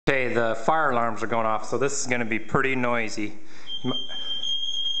Okay, the fire alarms are going off, so this is going to be pretty noisy.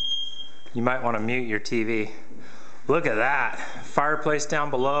 You might want to mute your TV. Look at that. Fireplace down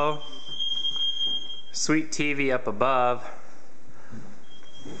below. Sweet TV up above.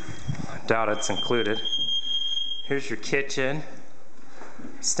 I doubt it's included. Here's your kitchen.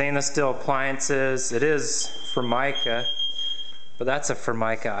 Stainless steel appliances. It is Formica, but that's a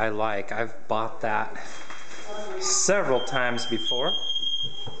Formica I like. I've bought that several times before.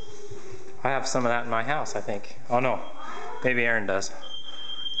 I have some of that in my house, I think. Oh no, maybe Aaron does.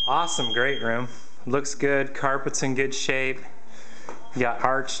 Awesome, great room. Looks good, carpet's in good shape. You got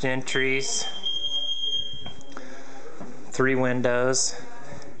arched entries. 3 windows.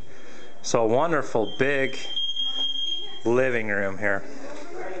 So a wonderful big living room here.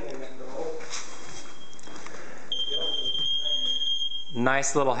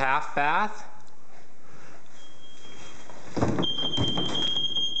 Nice little half bath.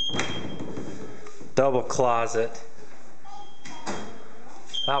 Double closet.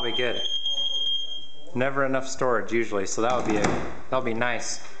 That'll be good. Never enough storage usually, so that'll be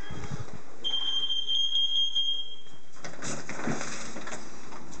nice.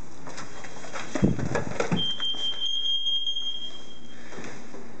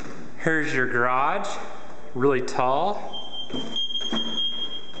 Here's your garage, really tall.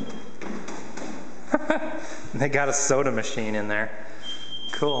 They got a soda machine in there.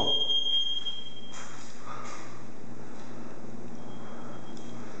 Cool.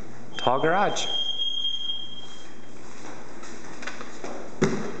 Tall garage.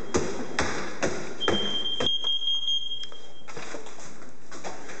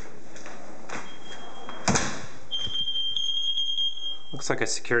 Looks like a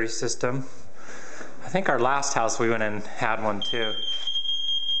security system. I think our last house we went in and had one too.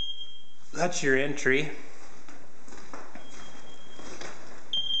 That's your entry.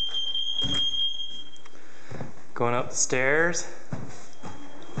 Going up the stairs.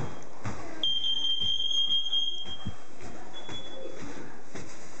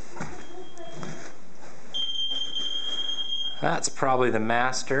 That's probably the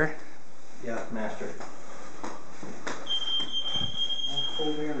master. Yeah, master.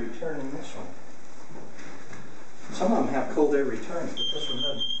 Cold air return in this one. Some of them have cold air returns, but this one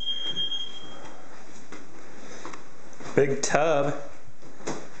doesn't. Big tub.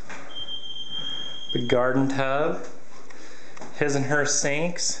 Big garden tub. His and her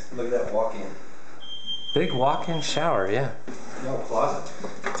sinks. Look at that walk-in. Big walk-in shower, yeah. No, closet.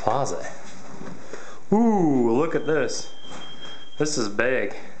 Closet. Ooh, look at this. This is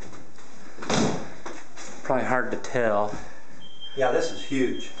big. Probably hard to tell. Yeah, this is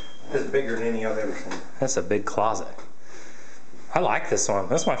huge. This is bigger than any I've ever seen. That's a big closet. I like this one.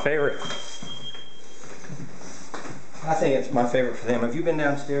 That's my favorite. I think it's my favorite for them. Have you been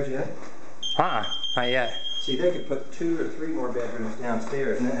downstairs yet? Not yet. See, they could put 2 or 3 more bedrooms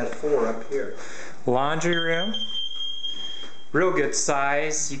downstairs, and it has 4 up here. Laundry room. Real good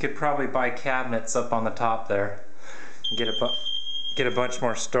size. You could probably buy cabinets up on the top there. Get a bunch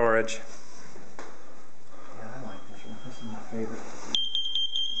more storage. Yeah, I like this one. This is my favorite.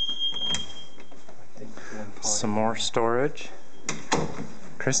 I think some more storage.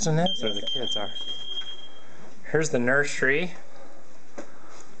 Kristen is, or the kids are? Here's the nursery.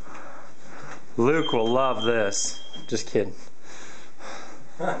 Luke will love this. Just kidding.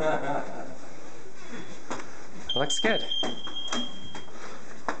 Looks good.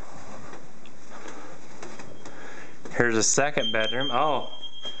 Here's a second bedroom. Oh,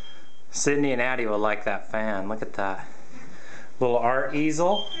 Sydney and Addie will like that fan. Look at that. Little art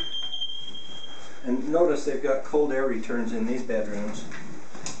easel. And notice they've got cold air returns in these bedrooms.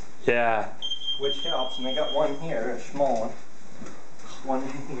 Yeah. Which helps, and they got one here, a small one. One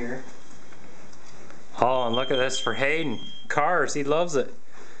here. Oh, and look at this for Hayden. Cars, he loves it.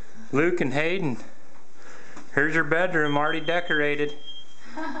 Luke and Hayden. Here's your bedroom, already decorated.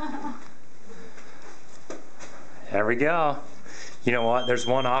 There we go. You know what? There's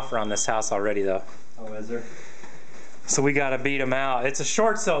one offer on this house already, though. Oh, is there? So we gotta beat them out. It's a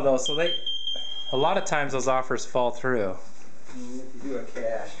short sale, though, so a lot of times those offers fall through. If you do a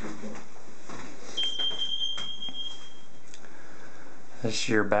cash, you can. This is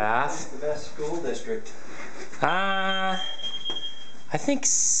your bath. It's the best school district. I think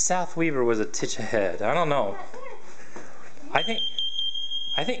South Weaver was a titch ahead. I don't know.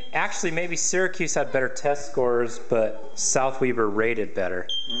 I think actually maybe Syracuse had better test scores, but South Weaver rated better.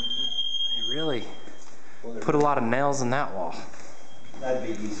 They really put a lot of nails in that wall. That'd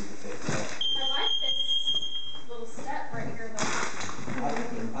be easy to fix. I like this little step right here,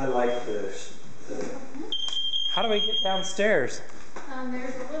 though. I like this. How do we get downstairs?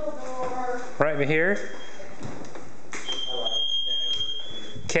 There's a little Right here.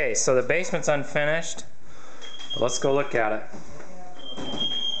 Okay, so the basement's unfinished. Let's go look at it.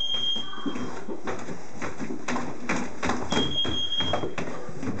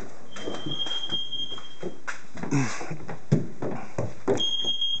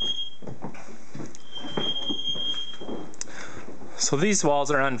 So these walls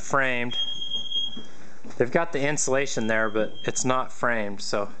are unframed. They've got the insulation there, but it's not framed.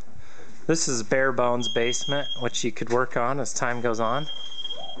 So this is bare bones basement, which you could work on as time goes on.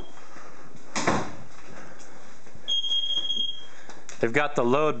 They've got the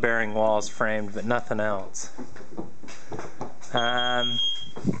load-bearing walls framed, but nothing else.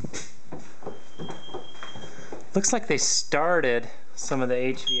 Looks like they started some of the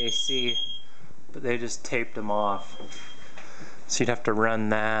HVAC, but they just taped them off. So you'd have to run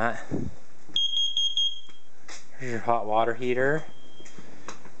that. Here's your hot water heater.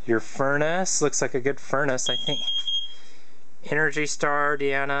 Your furnace, looks like a good furnace, I think. Energy Star,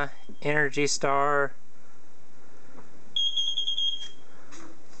 Deanna, Energy Star.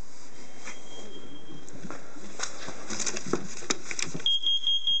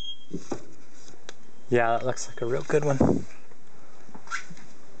 Yeah, that looks like a real good one.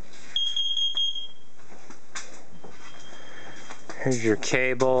 Here's your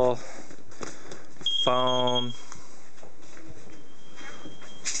cable, phone,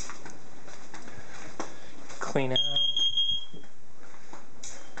 clean out.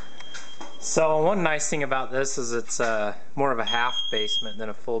 So one nice thing about this is it's more of a half basement than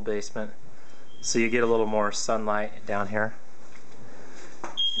a full basement. So you get a little more sunlight down here.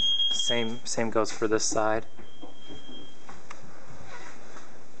 Same goes for this side.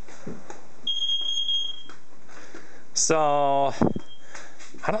 So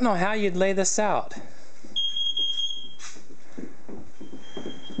I don't know how you'd lay this out.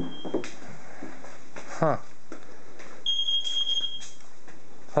 Huh.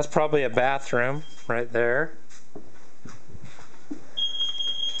 That's probably a bathroom right there.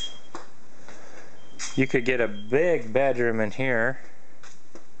 You could get a big bedroom in here.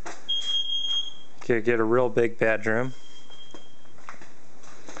 You could get a real big bedroom.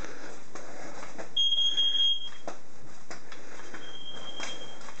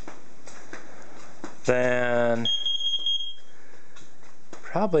 Then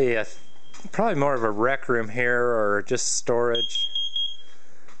probably more of a rec room here, or just storage.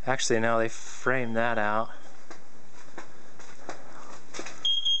 Actually, now they framed that out.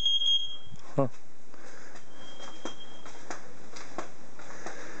 Huh.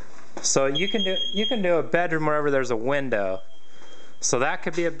 So you can do a bedroom wherever there's a window. So that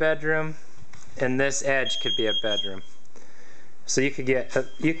could be a bedroom, and this edge could be a bedroom. So you could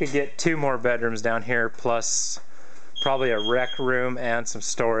get 2 more bedrooms down here, plus probably a rec room and some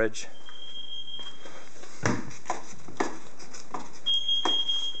storage.